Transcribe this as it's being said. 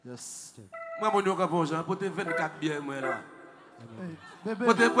Yes. Moi, mon bon Jean, pour te 24 bien, moi là.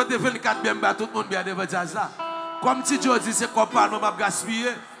 Pour te 24 bien, tout le monde bien devant ça. Comme si Dieu dit, c'est comme parlement, m'a gaspillé,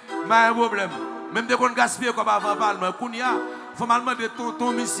 mais un problème. Même dès qu'on gaspille comme avant parlement, qu'on y a, faut mal demander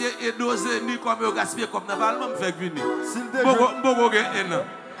ton monsieur et doser ni comme on gaspille comme dans parlement, me fait venir.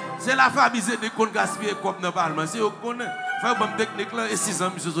 C'est la famille qu'on gaspille comme dans parlement. Si on connaît, faire une technique là et 6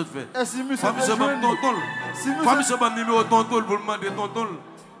 ans, monsieur fait. Et si monsieur fait tonton, faut monsieur ban numéro tonton pour demander tonton.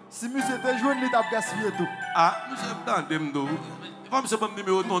 Si monsieur était jeune, il t'a gaspillé tout. Ah, monsieur tendez m'do. Faut monsieur ban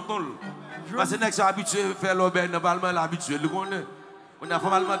numéro tonton. Parce que nous sommes habitués à faire l'auberge dans le parlement, l'habitué, le connaît. On a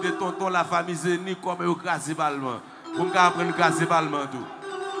formalement des tontons, la famille Zéni, comme ils ont crasé le parlement. Pour nous apprendre à craser le parlement tout.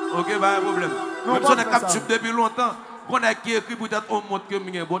 Ok, pas de problème. Même si on a capturé depuis longtemps, on a écrit peut-être on montre que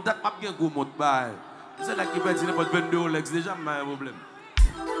nous bon, peut-être pas bien qu'on monte pas. C'est là qui peut dire n'importe 22 Rolex déjà, mais pas de problème.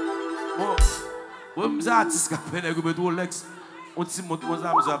 Bon, moi, je suis artiste qui a fait un Rolex. On dit monte comme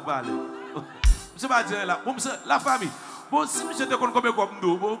ça, je vais parler. Je ne sais pas dire là. La famille. Bon, si monsieur te connaît combien comme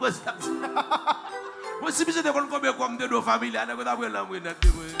nous, bon, si monsieur te connaît combien comme deux familles, on a pas la moyenne.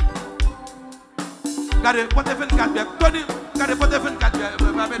 Regardez, pour te faire 24 bien, Tony, regardez, pour te faire 24 bien,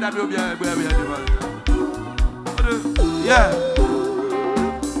 mesdames, bien, yeah.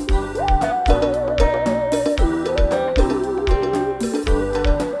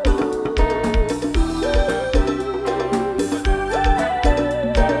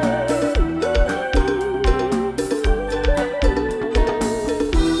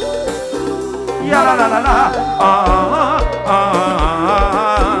 Ya la la la la,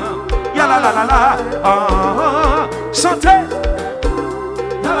 ya la la la la, chantez.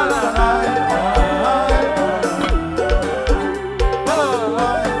 Ya la la la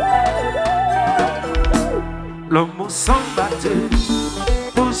l'homme s'en battait,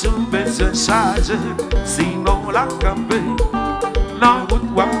 toujours besoin charger, sinon la camper, la route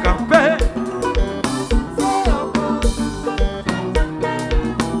doit camper.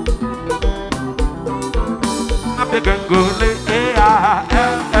 Gangolé et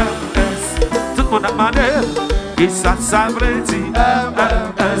A-M-S. Tout le monde a demandé et ça veut dire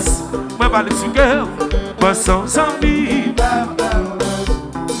M-S. Moi, je vais aller sur guerre, moi, sans amis.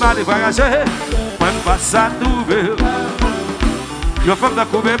 Je vais aller voyager, moi, je vais passe à trouver. Je femme d'un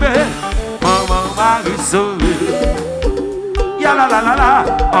bébé, maman m'a sauvé. Ya la la la la,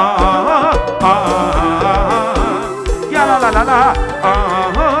 ya la la la la,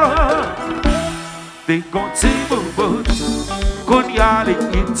 des comptes boubou, qu'on y a les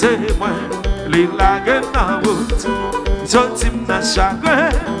quitter moi, les lagues dans la route, je t'aime dans chagrin,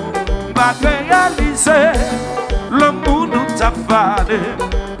 m'a réalisé, le monde nous t'a fallu,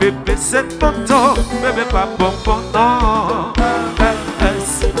 bébé c'est tonton, bébé pas bon non,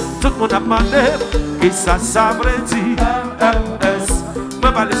 tout le monde a demandé, et ça veut dire,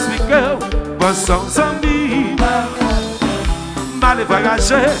 moi va l'expliquer, moi sans amis, m'aller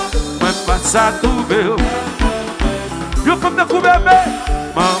voyager, moi pas à trouver. Yo comme de bébé,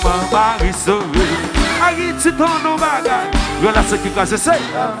 maman m'a sauvé. Aïe, tu t'en nos bagages. Yo la ce qui casse c'est.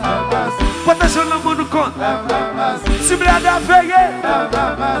 Protéger le monde compte. Si vous l'avez fait,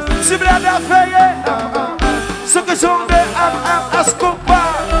 si vous l'avez fait, ce que j'en ai à ce qu'on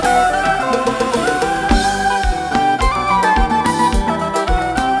parle.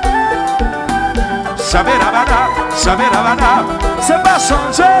 Chabera, c'est pas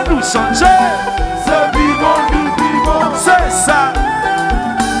changer, nous changer. C'est vivant, c'est ça.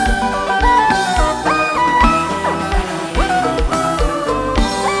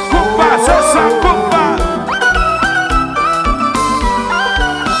 Coupa, c'est ça, coupa.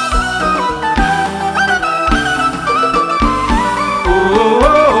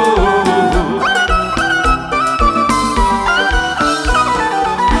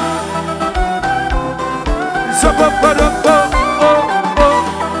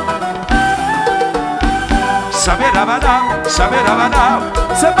 Chabera,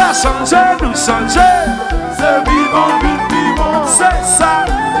 c'est pas changer, nous changer. C'est vivant, c'est ça.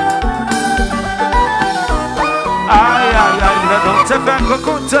 Aïe, le nom t'est fait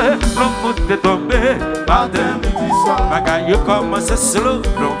recompter, le monde t'est tombé. Matin, midi, soir, bagaille commence slow,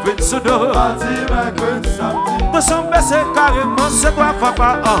 l'on vient sous dos. Mardi, mercredi, samedi. Moi, son baissé carrément, c'est toi, papa.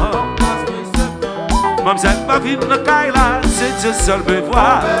 Mademoiselle, ma vie ne caille là, c'est Dieu seul me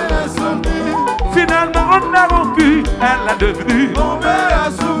voit. Finalement, on a rompu, elle a devenu mon meilleur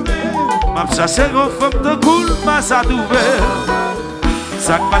souvenir. M'a cherché une femme de cool, m'a ça d'ouvert.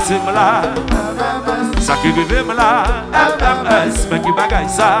 Ça qui passe là, ça qui vive là. MMS, mais qui bagaille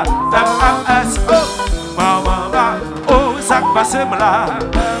ça. MMS, oh, maman, oh, ça qui passe là.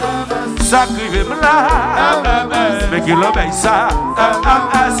 ça crive là, mais qui l'obéit ça, oh,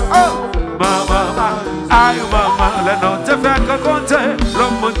 maman, aïe maman, la note te fait que compter, le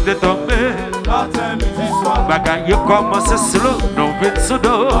monde est tombé, bagaille commence slow, non vite sous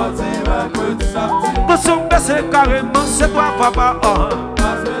dos, nous sommes baissés carrément, c'est toi papa, oh,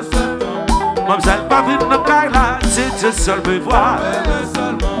 maman, pas vite dans le caille là, c'est Dieu seul me voit,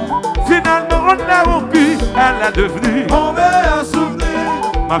 finalement on a rompu, elle a devenu mon meilleur souvenir.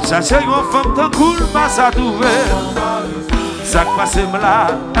 M'a cherché une femme tant cool, m'a ça trouvé. Ça qui passe là,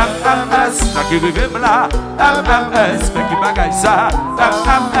 ça qui arrive là, mais qui bagaille ça,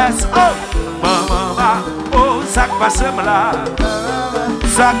 oh, maman, oh, ça qui passe là,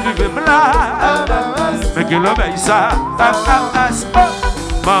 ça qui arrive là, mais qui l'obéit ça, oh,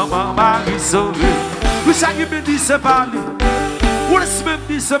 maman, Marie sauvée. Vous savez me dit c'est pas lui, vous laissez me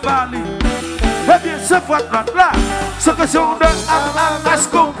dire c'est pas lui. Eh bien, ce fois là, c'est question de est-ce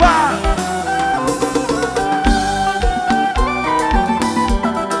qu'on parle?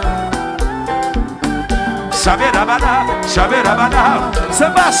 Chabera,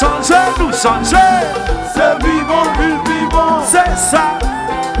 c'est pas changer, nous changer. C'est vivant, c'est ça.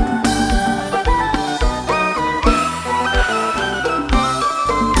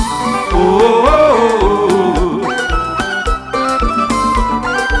 Oh, oh,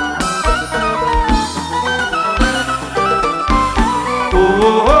 oh.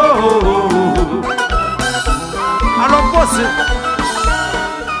 Alors posez.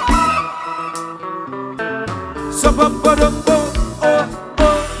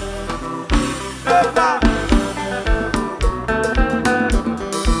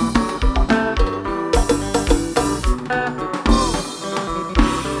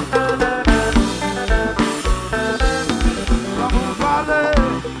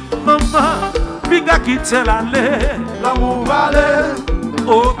 Maman, pinga quitte l'allée. L'amour valait.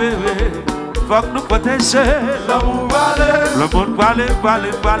 Oh bébé, faut que nous protéger. L'amour valait. Le monde valait.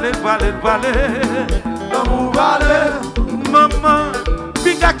 L'amour valait. Maman,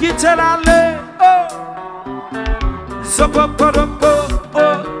 pinga quitte l'allée. Oh, oh, oh.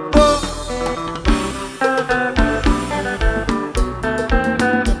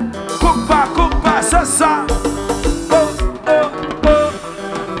 Compa, c'est ça. Oh, oh, oh.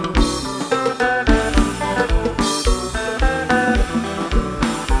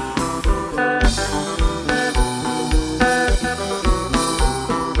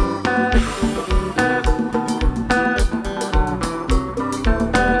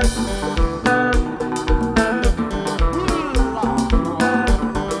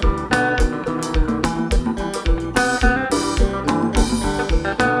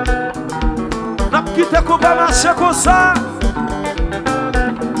 Quitte qu'on va marcher comme ça.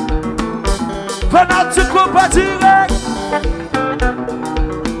 Fanatique qu'on va direct.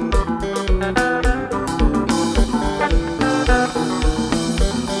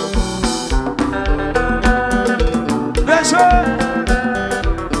 Les jeunes,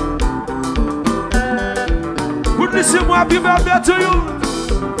 vous laissez-moi bien to you.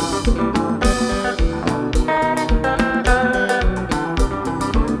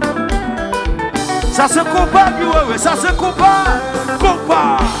 Ça se compare, GUY, ça se compare.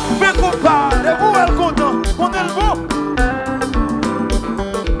 Mais compare. Et vous, elle content, on est le bon.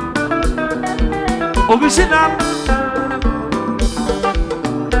 Original.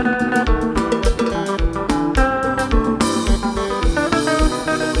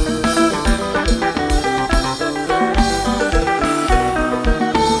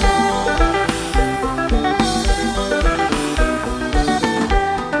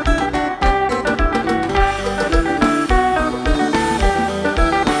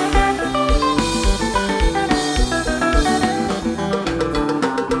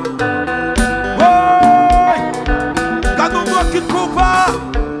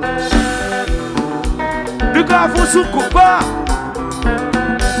 Vous sous combat.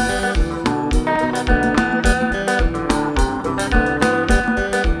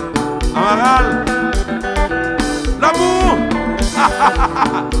 Amaral. L'amour.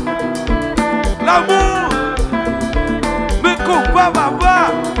 L'amour. Mais combat, papa.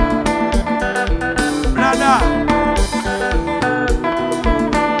 Blada.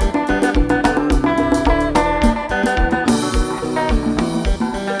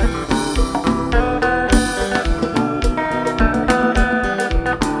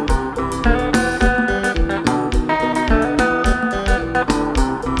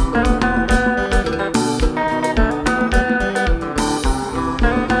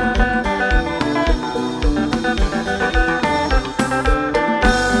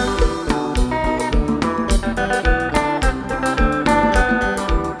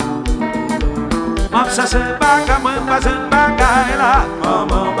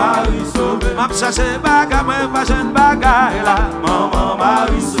 Maman Marie sauvé. M'a cherché baga moi pas jeune bagaille là. Maman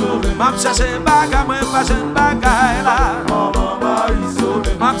Marie sauvé. M'a cherché baga moi pas jeune bagaille là. Maman Marie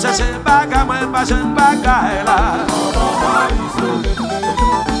sauvé. M'a cherché baga moi pas jeune bagaille là. Maman Marie sauvé.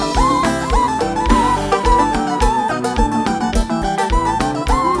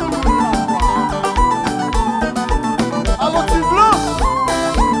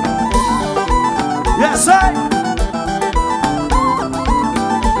 Yes, I.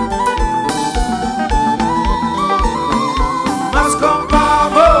 Mas compa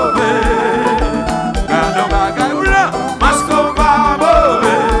mauvais, garde bagay blanc. Mas compa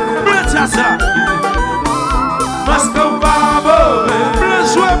mauvais, blanc tiasa. Mas compa mauvais, blanc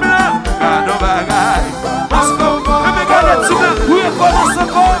joué blanc, garde bagay. Mas compa mauvais, garde tu blanc. Oui, comment ça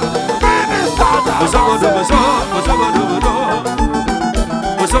va?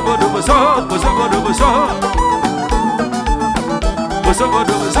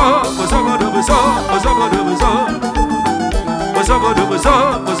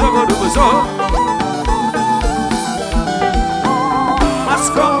 Mas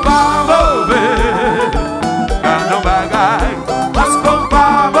compa mauvais, garde bagay. Mas compa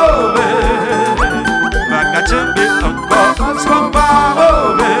mauvais, bagay chembe encore. Mas compa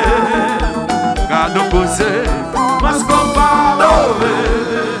mauvais, garde cause. Mas compa mauvais,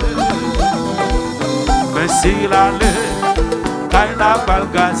 merci l'aller. Kay la pal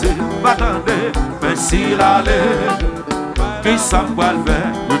gazé, m'attendez, merci l'aller. Qui s'en va le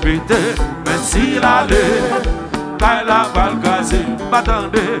faire, répétez, merci l'aller. Kay la pal gazé,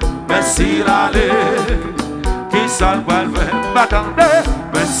 m'attendez, merci l'aller. Qui s'en va le faire, m'attendez,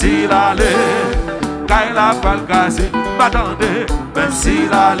 merci l'aller. Kay la pal gazé, m'attendez, merci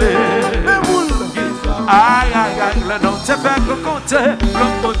l'aller. Aïe aïe aïe, le nom te fait que compter, le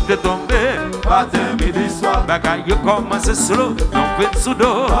monde est tombé. Matin, midi, soir, bagaille commence slow, non fait sous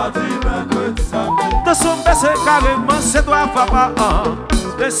dos. De son baissé carrément, c'est toi, papa,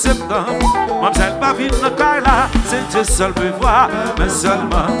 de septembre. Mademoiselle pas vite dans le là, c'est Dieu seul peut voir, mais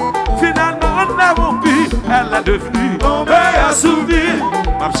seulement. Finalement, on a rompu, elle est devenue tombée à souvenir.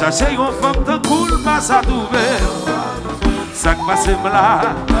 M'a cherché une femme de cool, m'a ça trouvé. Ça qui passe là.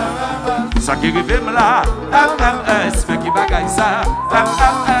 Ça qui arrive là, MMS, mais qui bagaille ça,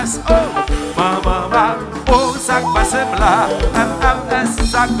 MMS, oh, maman, oh, ça qui passe là, MMS,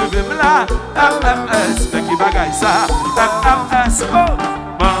 ça qui arrive là, MMS, mais qui bagaille ça.